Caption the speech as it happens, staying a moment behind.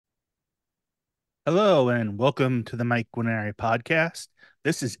Hello and welcome to the Guarneri podcast.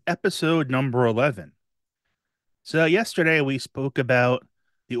 This is episode number 11. So, yesterday we spoke about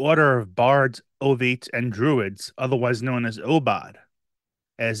the Order of Bards, Ovates, and Druids, otherwise known as OBOD,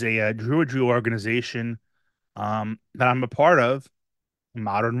 as a druidry organization that I'm a part of, a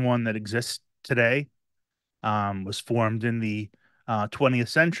modern one that exists today, was formed in the 20th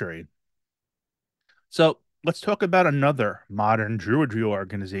century. So, let's talk about another modern druidry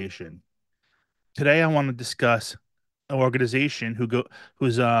organization. Today, I want to discuss an organization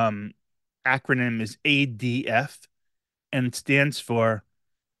whose acronym is ADF, and it stands for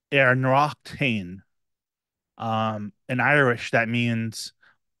nDraíocht. In Irish, that means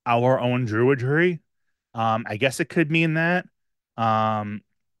our own druidry. I guess it could mean that. Um,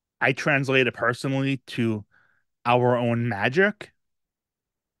 I translate it personally to our own magic,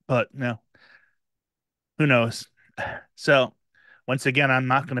 but no, who knows? So, once again, I'm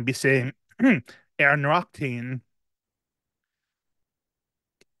not going to be saying nDraíocht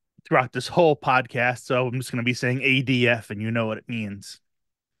throughout this whole podcast, so I'm just going to be saying ADF, and you know what it means.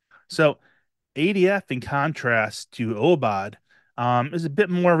 So, ADF, in contrast to OBOD, is a bit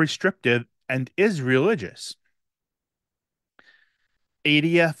more restrictive and is religious.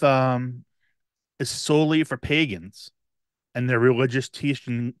 ADF is solely for pagans, and their religious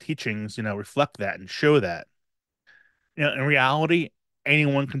teachings, reflect that and show that. In reality,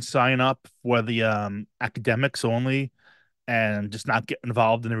 anyone can sign up for the academics only and just not get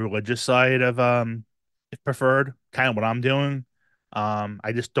involved in the religious side of if preferred, kind of what I'm doing.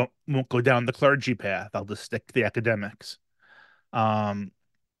 I just don't won't go down the clergy path. I'll just stick to the academics. Um,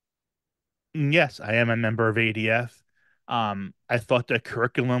 yes, I am a member of ADF. I thought the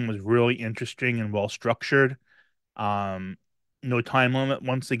curriculum was really interesting and well structured. Um, no time limit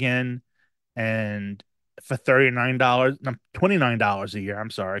once again, and for $39, no, $29 a year. I'm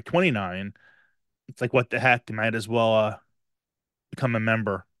sorry, 29. It's like what the heck? You might as well become a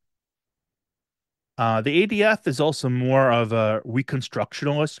member. The ADF is also more of a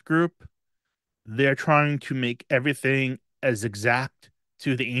reconstructionalist group. They're trying to make everything as exact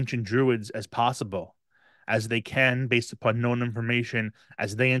to the ancient Druids as possible, as they can, based upon known information,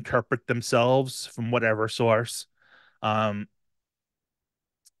 as they interpret themselves from whatever source. Um,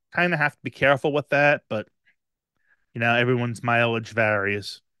 Kind of have to be careful with that, but everyone's mileage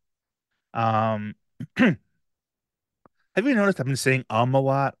varies. Um, have you noticed I've been saying a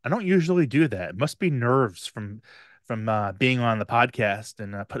lot? I don't usually do that. It must be nerves from being on the podcast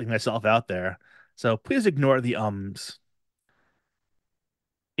and putting myself out there. So please ignore the ums.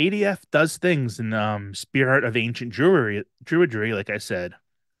 ADF does things in spirit of ancient druidry, like I said.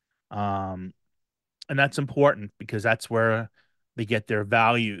 Um, and that's important because that's where they get their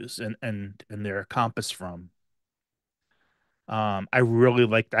values and their compass from. I really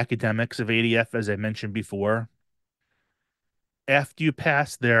like the academics of ADF, as I mentioned before. After you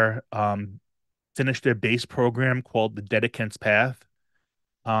pass finish their base program called the Dedicant's Path,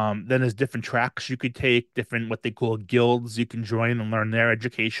 then there's different tracks you could take, different what they call guilds you can join and learn their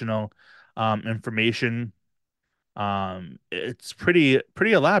educational information. It's pretty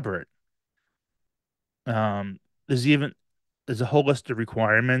elaborate. Um, there's even there's a whole list of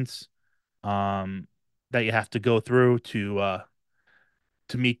requirements um that you have to go through to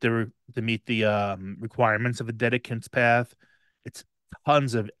meet the requirements of a dedicant's path. It's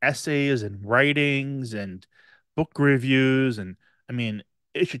tons of essays and writings and book reviews, and I mean,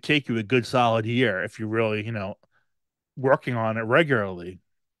 it should take you a good solid year if you're really, working on it regularly.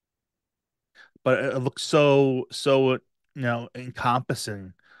 But it looks so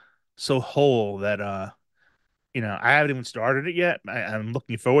encompassing, so whole that I haven't even started it yet. I'm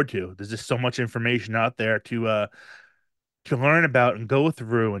looking forward to. There's just so much information out there to learn about and go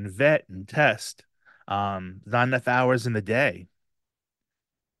through and vet and test. Not enough hours in the day.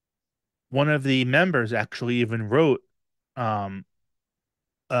 One of the members actually even wrote um,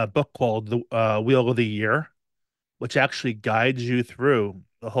 a book called The Wheel of the Year, which actually guides you through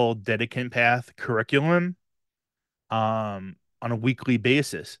the whole Dedicant Path curriculum on a weekly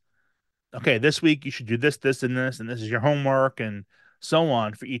basis. Okay, this week you should do this, this, and this is your homework, and so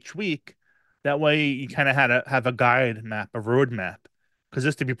on for each week. That way, you kind of had have a guide map, a road map, because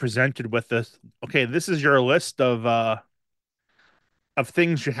this to be presented with this. Okay, this is your list of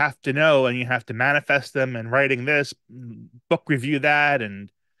things you have to know, and you have to manifest them, and writing this, book review that, and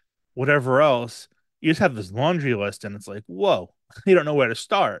whatever else. You just have this laundry list, and it's like, whoa, you don't know where to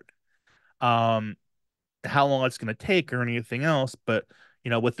start. Um, how long it's going to take or anything else. But,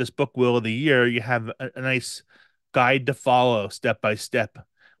 with this book, Will of the Year, you have a nice guide to follow step by step,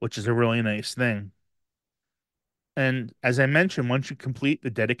 which is a really nice thing. And as I mentioned, once you complete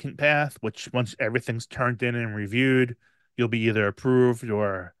the dedicant path, which once everything's turned in and reviewed, you'll be either approved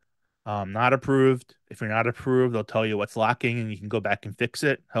or not approved. If you're not approved, they'll tell you what's lacking and you can go back and fix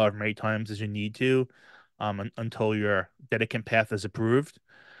it however many times as you need to until your dedicant path is approved.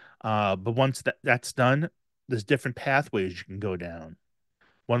 But once that's done, there's different pathways you can go down.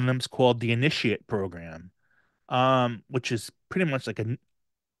 One of them is called the Initiate Program, which is pretty much like a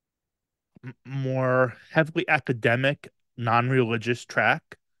more heavily academic, non-religious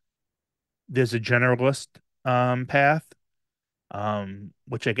track. There's a generalist path,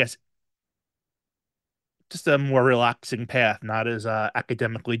 which I guess just a more relaxing path, not as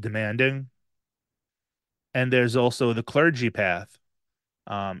academically demanding. And there's also the clergy path,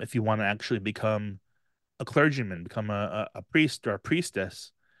 if you want to actually become a clergyman, become a priest or a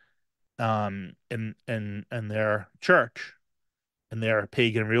priestess in their church, in their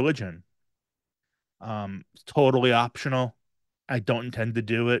pagan religion. It's totally optional. I don't intend to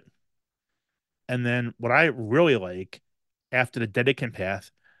do it. And then what I really like after the Dedekind path,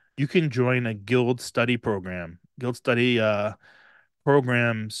 you can join a guild study program. Guild study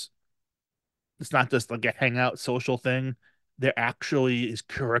programs, it's not just like a hangout social thing. There actually is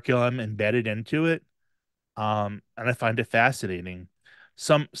curriculum embedded into it. And I find it fascinating.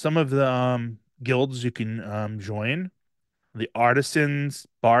 Some of the guilds you can join, the artisans,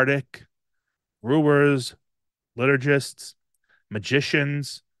 bardic, brewers, liturgists,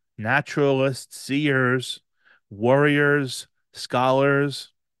 magicians, naturalists, seers, warriors,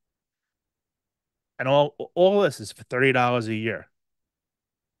 scholars, and all this is for $30 a year.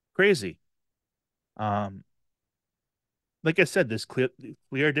 Crazy. Um, like I said, there's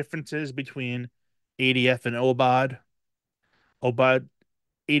clear differences between ADF and OBOD. OBOD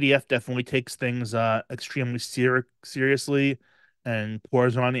ADF definitely takes things extremely seriously and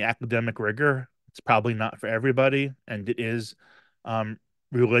pours on the academic rigor. It's probably not for everybody, and it is um,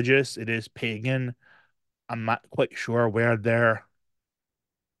 religious. It is pagan. I'm not quite sure where their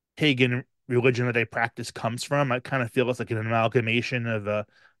pagan religion that they practice comes from. I kind of feel it's like an amalgamation of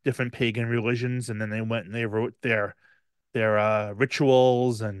different pagan religions, and then they went and they wrote their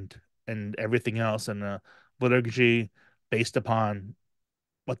rituals and everything else and the liturgy based upon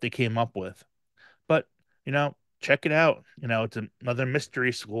what they came up with. But check it out. It's another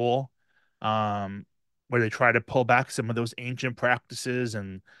mystery school, um, where they try to pull back some of those ancient practices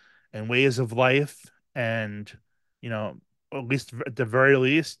and ways of life, and you know, at least at the very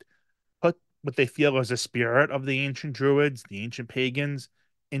least, put what they feel is a spirit of the ancient druids, the ancient pagans,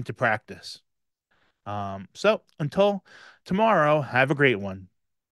 into practice. So until tomorrow, have a great one.